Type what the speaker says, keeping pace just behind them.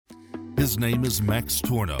His name is Max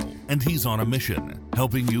Tornow, and he's on a mission,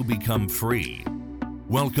 helping you become free.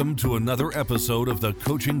 Welcome to another episode of the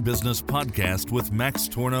Coaching Business Podcast with Max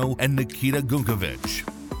Tornow and Nikita Gunkovich.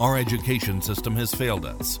 Our education system has failed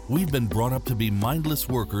us. We've been brought up to be mindless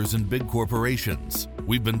workers in big corporations.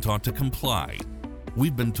 We've been taught to comply.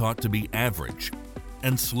 We've been taught to be average.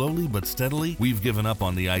 And slowly but steadily, we've given up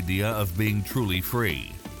on the idea of being truly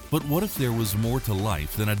free. But what if there was more to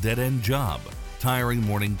life than a dead-end job, tiring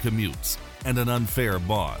morning commutes, and an unfair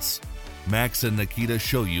boss? Max and Nikita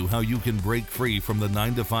show you how you can break free from the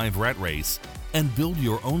 9-to-5 rat race and build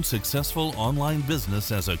your own successful online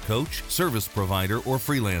business as a coach, service provider, or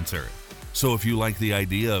freelancer. So if you like the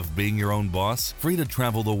idea of being your own boss, free to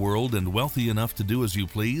travel the world, and wealthy enough to do as you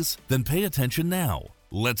please, then pay attention now.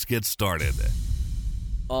 Let's get started.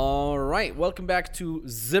 All right, welcome back to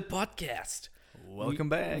The Podcast. Welcome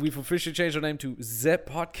back. We've officially changed our name to The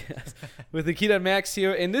Podcast with Nikita and Max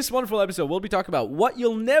here. In this wonderful episode, we'll be talking about what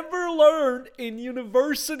you'll never learn in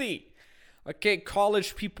university. Okay,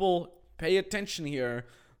 college people, pay attention here.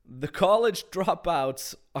 The college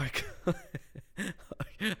dropouts are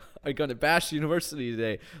going to bash university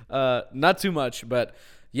today. Not too much, but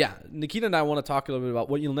yeah, Nikita and I want to talk a little bit about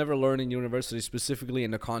what you'll never learn in university, specifically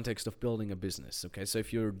in the context of building a business. Okay, so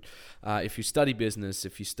if you study business,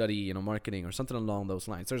 if you study marketing or something along those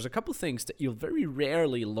lines, there's a couple things that you'll very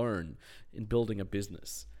rarely learn in building a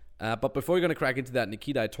business. But before we're going to crack into that,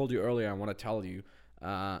 Nikita, I told you earlier, I want to tell you,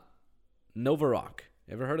 Novarock.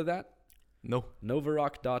 Ever heard of that? No.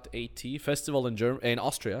 Novarock.at festival in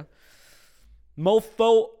Austria.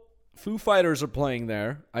 Foo Fighters are playing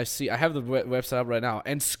there. I have the website up right now.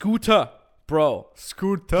 And Scooter, bro.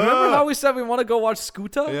 Scooter. Remember how we said we want to go watch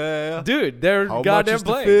Scooter? Yeah. Dude, they're how goddamn much is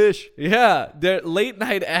playing. The fish? Yeah, their late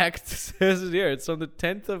night act says it here. It's from the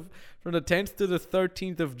 10th to the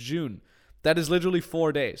 13th of June. That is literally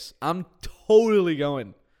 4 days. I'm totally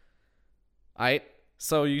going. Alright?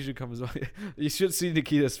 So you should come as well. You should see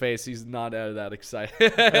Nikita's face. He's not that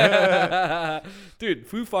excited. Dude,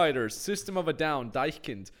 Foo Fighters, System of a Down,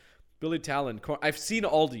 Deichkind, Billy Talent. I've seen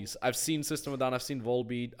all these. I've seen System of a Down. I've seen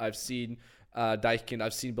Volbeat. I've seen Deichkind.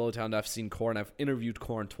 I've seen Billy Talent. I've seen Korn. I've interviewed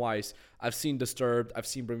Korn twice. I've seen Disturbed. I've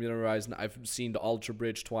seen Bermuda Horizon. I've seen the Ultra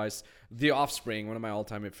Bridge twice. The Offspring, one of my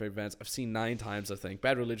all-time favorite bands. I've seen 9 times, I think.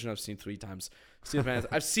 Bad Religion, I've seen 3 times.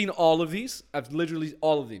 I've seen all of these. I've literally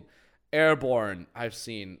all of them. Airborne, I've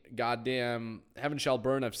seen. Goddamn, Heaven Shall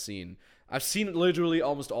Burn, I've seen. I've seen literally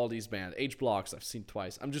almost all these bands. H-Blocks, I've seen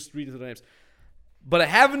twice. I'm just reading the names. But I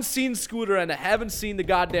haven't seen Scooter, and I haven't seen the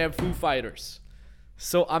goddamn Foo Fighters.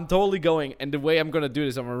 So I'm totally going, and the way I'm going to do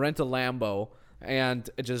this, I'm going to rent a Lambo and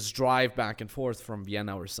just drive back and forth from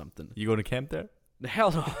Vienna or something. You going to camp there?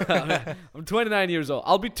 Hell no. I'm 29 years old.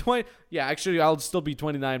 I'll be 20. Yeah, actually, I'll still be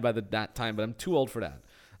 29 by that time, but I'm too old for that.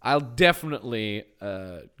 I'll definitely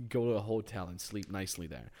go to a hotel and sleep nicely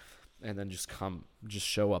there, and then just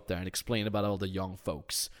show up there and explain about all the young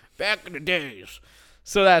folks back in the days.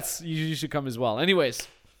 So you should come as well. Anyways,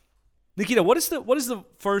 Nikita, what is the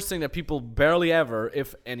first thing that people barely ever,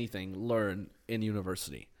 if anything, learn in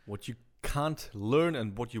university? What you can't learn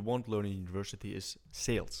and what you won't learn in university is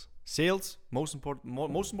sales. Sales, most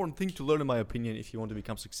important thing to learn, in my opinion, if you want to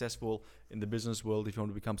become successful in the business world, if you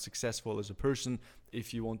want to become successful as a person,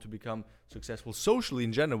 if you want to become successful socially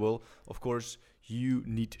in general, of course, you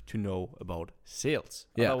need to know about sales.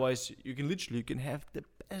 Yeah. Otherwise, you can have the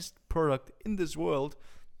best product in this world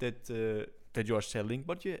that you are selling,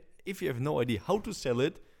 but if you have no idea how to sell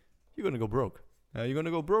it, you're gonna go broke. You're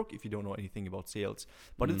gonna go broke if you don't know anything about sales.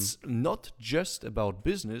 But it's not just about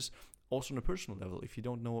business. Also on a personal level, if you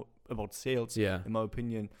don't know about sales, in my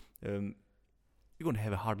opinion, you're going to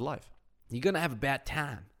have a hard life. You're going to have a bad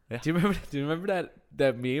time. Yeah. Do you remember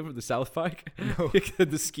that meme of the South Park? No.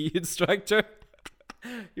 The ski instructor?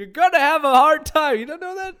 You're going to have a hard time. You don't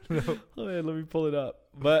know that? No. Oh, man, let me pull it up.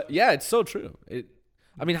 But yeah, it's so true.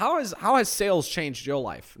 How has sales changed your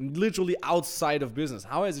life? Literally outside of business.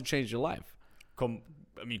 How has it changed your life?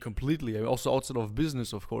 Completely. Also outside of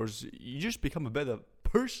business, of course, you just become a better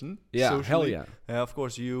person. Yeah, socially. hell yeah. Of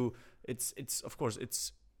course, if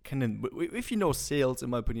you know sales, in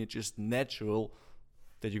my opinion, it's just natural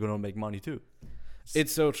that you're gonna make money too.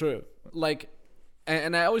 It's so true.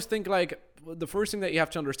 And I always think the first thing that you have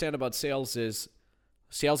to understand about sales is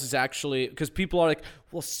actually, because people are like,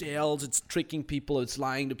 well, sales, it's tricking people, it's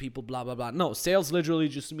lying to people, blah blah blah. No, sales literally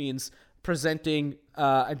just means presenting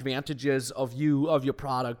advantages of your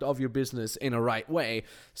product, of your business in a right way.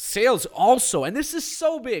 Sales also, and this is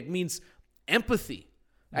so big, means empathy.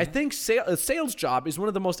 Mm-hmm. I think a sales job is one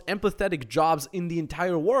of the most empathetic jobs in the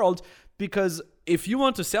entire world, because if you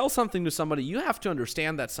want to sell something to somebody, you have to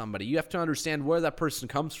understand that somebody. You have to understand where that person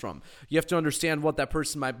comes from. You have to understand what that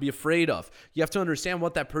person might be afraid of. You have to understand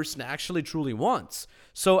what that person actually truly wants.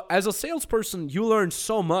 So as a salesperson, you learn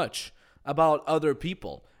so much about other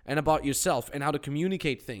people and about yourself and how to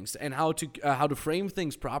communicate things and how to frame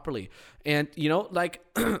things properly. And, like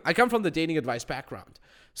I come from the dating advice background.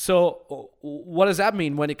 So what does that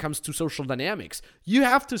mean when it comes to social dynamics? You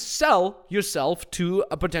have to sell yourself to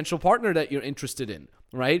a potential partner that you're interested in,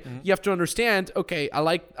 right? Mm-hmm. You have to understand, okay, I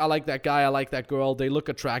like that guy, I like that girl, they look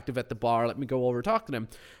attractive at the bar, let me go over talk to them.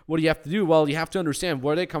 What do you have to do? Well, you have to understand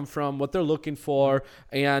where they come from, what they're looking for,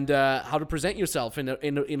 and how to present yourself in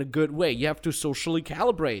a good way. You have to socially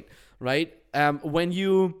calibrate, right?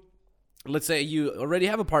 Let's say you already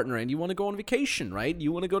have a partner and you want to go on vacation, right?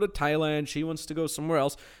 You want to go to Thailand. She wants to go somewhere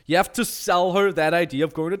else. You have to sell her that idea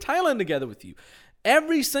of going to Thailand together with you.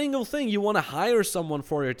 Every single thing you want to hire someone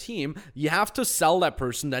for your team, you have to sell that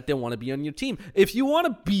person that they want to be on your team. If you want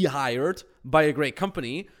to be hired by a great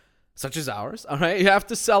company, such as ours, all right, you have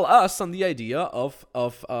to sell us on the idea of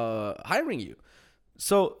hiring you.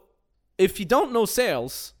 So if you don't know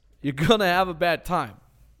sales, you're going to have a bad time.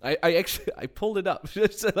 I pulled it up. Check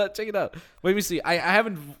it out. Let me see. I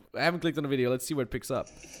haven't clicked on the video. Let's see where it picks up.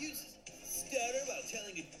 If you stutter while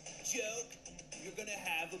telling a joke, you're gonna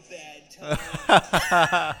have a bad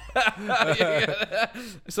time.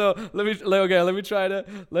 So let me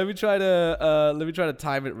try to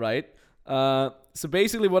time it right. So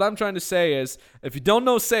basically, what I'm trying to say is, if you don't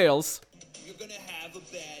know sales, you're gonna have a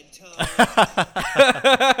bad time.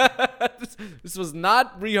 This was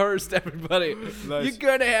not rehearsed, everybody. Nice. You're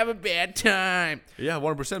gonna have a bad time. Yeah,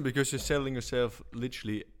 100%, because you're selling yourself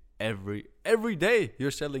literally every day.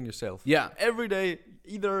 You're selling yourself. Yeah, every day,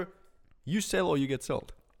 either you sell or you get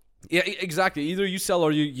sold. Yeah, exactly. Either you sell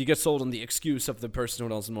or you get sold on the excuse of the person who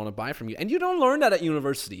doesn't want to buy from you. And you don't learn that at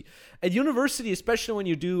university. At university, especially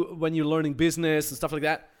when you're learning business and stuff like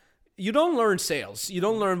that, you don't learn sales. You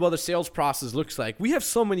don't learn what the sales process looks like. We have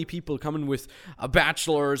so many people coming with a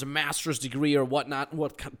bachelor's, a master's degree, or whatnot,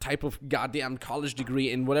 what type of goddamn college degree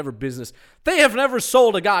in whatever business. They have never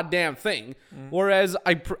sold a goddamn thing. Whereas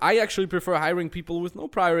I actually prefer hiring people with no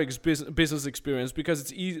prior business experience,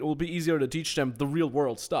 because it will be easier to teach them the real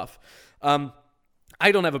world stuff. I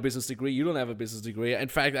don't have a business degree. You don't have a business degree. In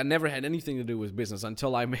fact, I never had anything to do with business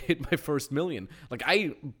until I made my first million. Like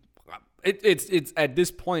it's at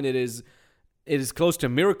this point it is close to a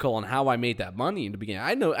miracle on how I made that money in the beginning.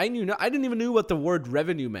 I didn't even know what the word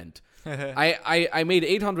revenue meant. I made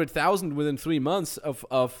 800,000 within 3 months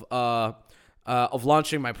of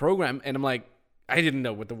launching my program, and I'm like, I didn't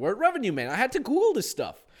know what the word revenue meant. I had to Google this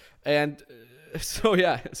stuff, and so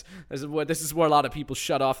yeah, this is where a lot of people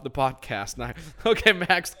shut off the podcast now. Okay,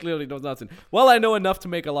 Max clearly knows nothing. Well, I know enough to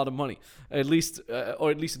make a lot of money, or at least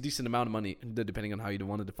a decent amount of money, depending on how you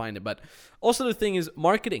want to define it. But also the thing is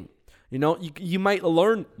marketing. You might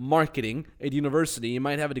learn marketing at university. You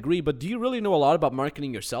might have a degree, but do you really know a lot about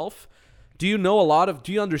marketing yourself? Do you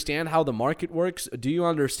understand how the market works? Do you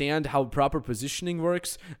understand how proper positioning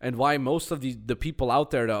works, and why most of the people out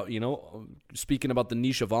there, speaking about the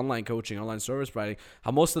niche of online coaching, online service providing, how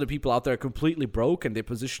most of the people out there are completely broke and they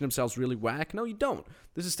position themselves really whack? No, you don't.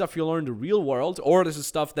 This is stuff you learn in the real world, or this is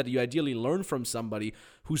stuff that you ideally learn from somebody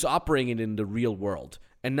who's operating in the real world,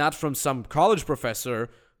 and not from some college professor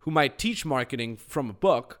who might teach marketing from a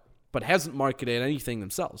book, but hasn't marketed anything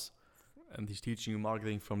themselves. And he's teaching you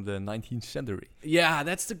marketing from the 19th century. Yeah,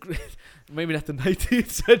 that's maybe not the 19th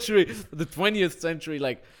century, but the 20th century.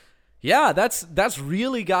 Like, yeah, that's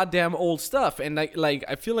really goddamn old stuff. And I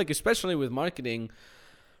feel like, especially with marketing,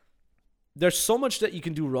 there's so much that you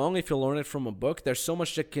can do wrong if you learn it from a book. There's so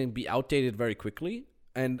much that can be outdated very quickly.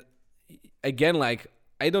 And again, like,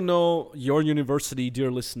 I don't know your university,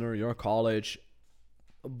 dear listener, your college,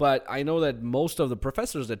 but I know that most of the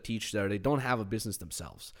professors that teach there, they don't have a business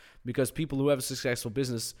themselves, because people who have a successful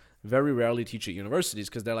business very rarely teach at universities,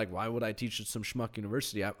 because they're like, why would I teach at some schmuck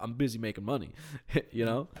university? I'm busy making money,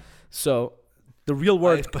 So the real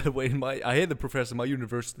world. By the way, I had a professor in my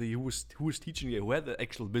university who was teaching there, who had the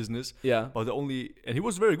actual business. Yeah. But and he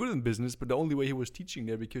was very good in business, but the only way he was teaching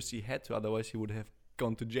there because he had to, otherwise he would have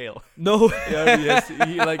gone to jail. No.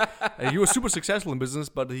 Yeah, he was super successful in business,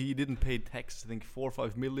 but he didn't pay tax. I think 4 or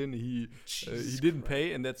 5 million. He didn't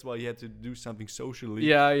pay, and that's why he had to do something socially.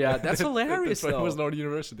 Yeah, that's hilarious. That's why he was not at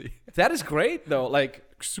university. That is great though. Like,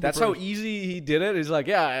 that's how perfect. easy he did it. He's like,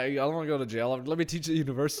 yeah, I don't want to go to jail. Let me teach at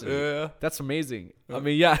university. Yeah. That's amazing. I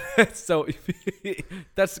mean, yeah. So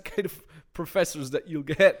that's the kind of professors that you'll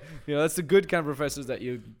get. That's the good kind of professors that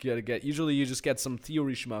you get. Usually you just get some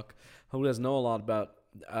theory schmuck who doesn't know a lot about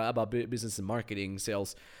business and marketing,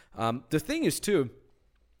 sales. The thing is too,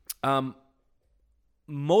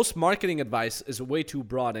 most marketing advice is way too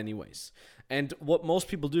broad anyways. And what most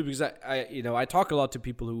people do, because I talk a lot to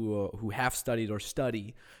people who have studied or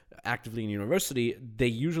study actively in university, they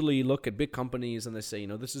usually look at big companies and they say,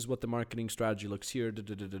 this is what the marketing strategy looks here,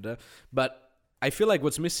 But I feel like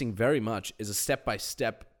what's missing very much is a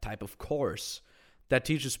step-by-step type of course that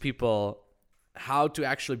teaches people how to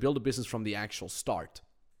actually build a business from the actual start.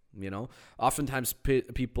 Oftentimes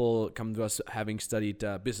people come to us having studied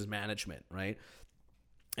business management, right?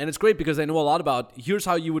 And it's great because they know a lot about, here's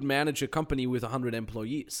how you would manage a company with 100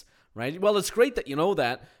 employees, right? Well, it's great that you know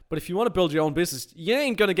that, but if you want to build your own business, you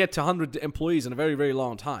ain't going to get to 100 employees in a very, very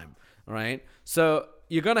long time, all right? So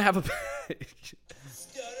you're going to have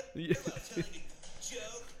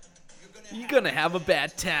you're going to have a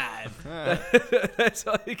bad time. That's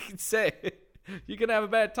all you can say. You're going to have a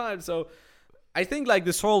bad time. So I think like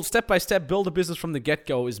this whole step-by-step build a business from the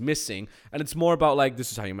get-go is missing. And it's more about this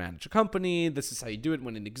is how you manage a company. This is how you do it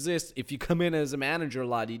when it exists. If you come in as a manager,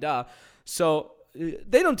 la-di-da. So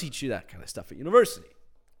they don't teach you that kind of stuff at university.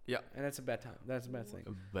 Yeah. And that's a bad time. That's a bad thing.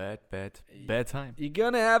 Bad time. You're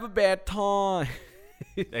going to have a bad time.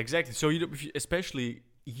 Exactly. So you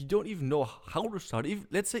don't even know how to start.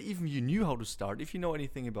 Let's say even you knew how to start. If you know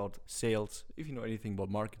anything about sales, if you know anything about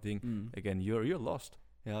marketing, again, you're lost.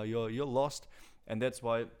 Yeah, you're lost, and that's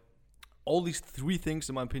why all these three things,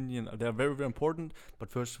 in my opinion, they're very, very important.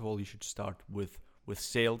 But first of all, you should start with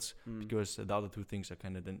sales, because the other two things are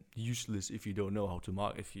kind of then useless if you don't know how to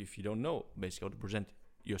market. If you don't know basically how to present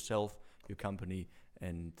yourself, your company,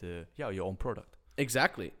 and your own product.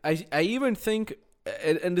 Exactly. I even think,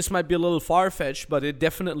 and this might be a little far-fetched, but it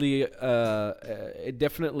definitely a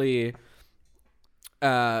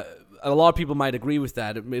lot of people might agree with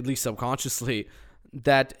that, at least subconsciously,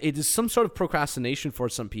 that it is some sort of procrastination for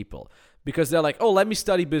some people, because they're like, oh, let me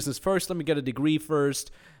study business first, let me get a degree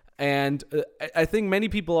first. And I think many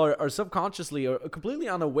people are subconsciously or completely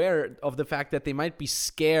unaware of the fact that they might be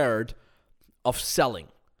scared of selling,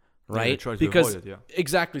 right? Try to avoid it, yeah.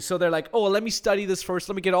 Exactly. So they're like, oh, let me study this first,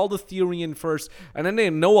 let me get all the theory in first, and then they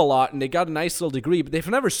know a lot and they got a nice little degree, but they've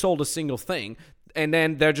never sold a single thing. And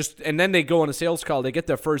then they go on a sales call, they get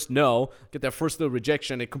their first no, get their first little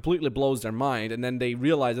rejection, it completely blows their mind, and then they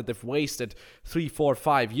realize that they've wasted 3, 4,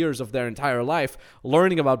 5 years of their entire life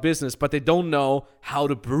learning about business, but they don't know how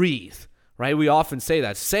to breathe, right? We often say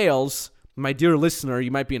that. Sales, my dear listener,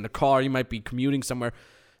 you might be in the car, you might be commuting somewhere,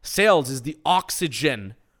 sales is the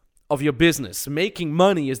oxygen of your business. Making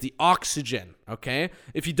money is the oxygen, okay?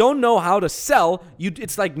 If you don't know how to sell,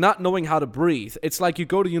 it's like not knowing how to breathe. It's like you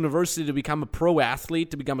go to university to become a pro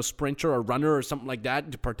athlete, to become a sprinter or runner or something like that,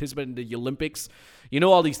 to participate in the Olympics. You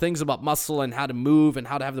know all these things about muscle and how to move and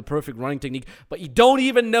how to have the perfect running technique, but you don't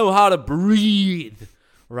even know how to breathe,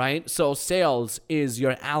 right? So sales is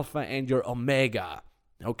your alpha and your omega.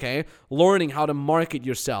 Okay, learning how to market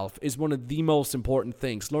yourself is one of the most important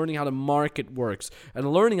things. Learning how to market works,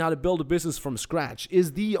 and learning how to build a business from scratch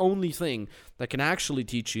is the only thing that can actually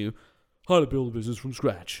teach you how to build a business from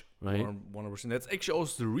scratch, right? 100%. That's actually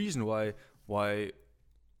also the reason why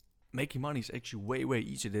making money is actually way, way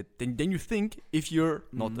easier than you think if you're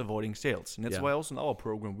not avoiding sales. And that's why also in our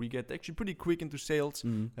program we get actually pretty quick into sales,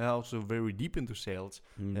 also very deep into sales,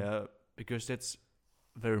 because that's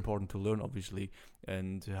very important to learn, obviously,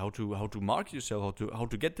 and how to market yourself, how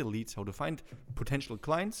to get the leads, how to find potential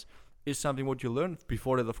clients is something what you learn.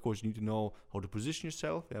 Before that, of course, you need to know how to position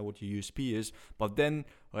yourself, what your USP is. But then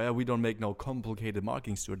we don't make no complicated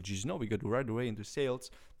marketing strategies. No, we go right away into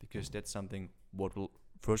sales, because that's something what will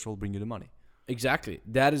first of all bring you the money. Exactly.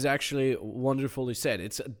 That is actually wonderfully said.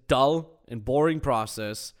 It's a dull and boring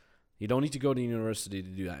process. You don't need to go to university to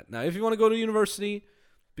do that. Now, if you want to go to university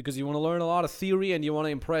because you want to learn a lot of theory and you want to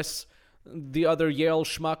impress the other Yale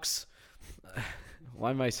schmucks.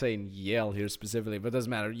 Why am I saying Yale here specifically? But it doesn't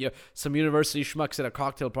matter. Some university schmucks at a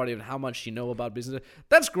cocktail party and how much you know about business.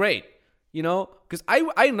 That's great. Because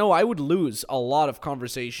I know I would lose a lot of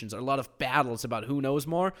conversations or a lot of battles about who knows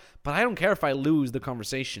more, but I don't care if I lose the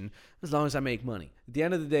conversation as long as I make money. At the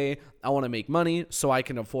end of the day, I want to make money so I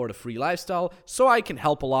can afford a free lifestyle, so I can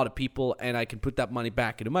help a lot of people and I can put that money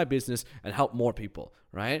back into my business and help more people,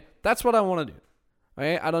 right? That's what I want to do,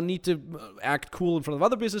 right? I don't need to act cool in front of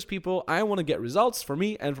other business people. I want to get results for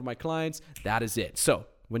me and for my clients. That is it. So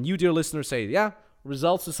when you, dear listener, say, yeah,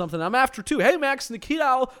 results is something I'm after too. Hey, Max,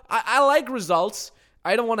 Nikita, I like results.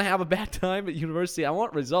 I don't want to have a bad time at university. I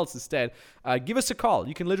want results instead. Give us a call.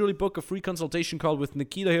 You can literally book a free consultation call with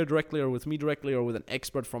Nikita here directly or with me directly or with an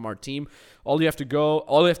expert from our team. All you have to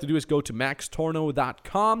do is go to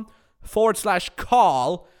maxtorno.com,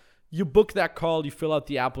 /call. You book that call, you fill out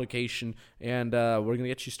the application, and we're going to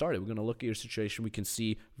get you started. We're going to look at your situation. We can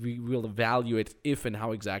see, we will evaluate if and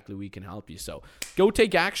how exactly we can help you. So go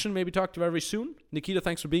take action. Maybe talk to you very soon. Nikita,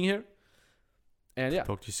 thanks for being here. And yeah.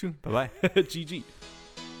 Talk to you soon. Bye-bye. GG.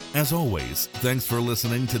 As always, thanks for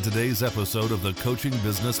listening to today's episode of the Coaching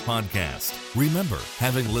Business Podcast. Remember,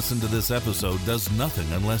 having listened to this episode does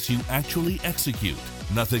nothing unless you actually execute.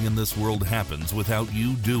 Nothing in this world happens without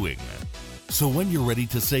you doing. So when you're ready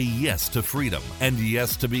to say yes to freedom and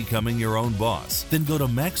yes to becoming your own boss, then go to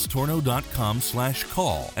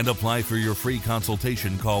maxtorno.com/call and apply for your free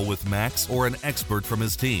consultation call with Max or an expert from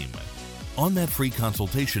his team. On that free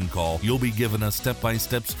consultation call, you'll be given a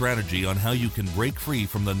step-by-step strategy on how you can break free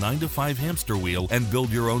from the 9-to-5 hamster wheel and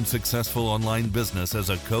build your own successful online business as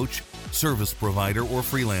a coach, service provider, or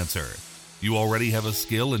freelancer. You already have a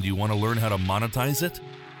skill and you want to learn how to monetize it?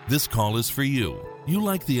 This call is for you. You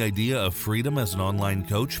like the idea of freedom as an online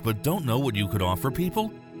coach but don't know what you could offer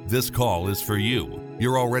people? This call is for you.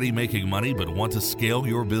 You're already making money but want to scale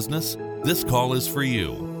your business? This call is for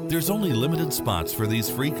you. There's only limited spots for these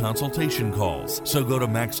free consultation calls, so go to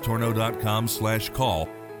maxtorno.com/call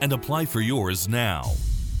and apply for yours now.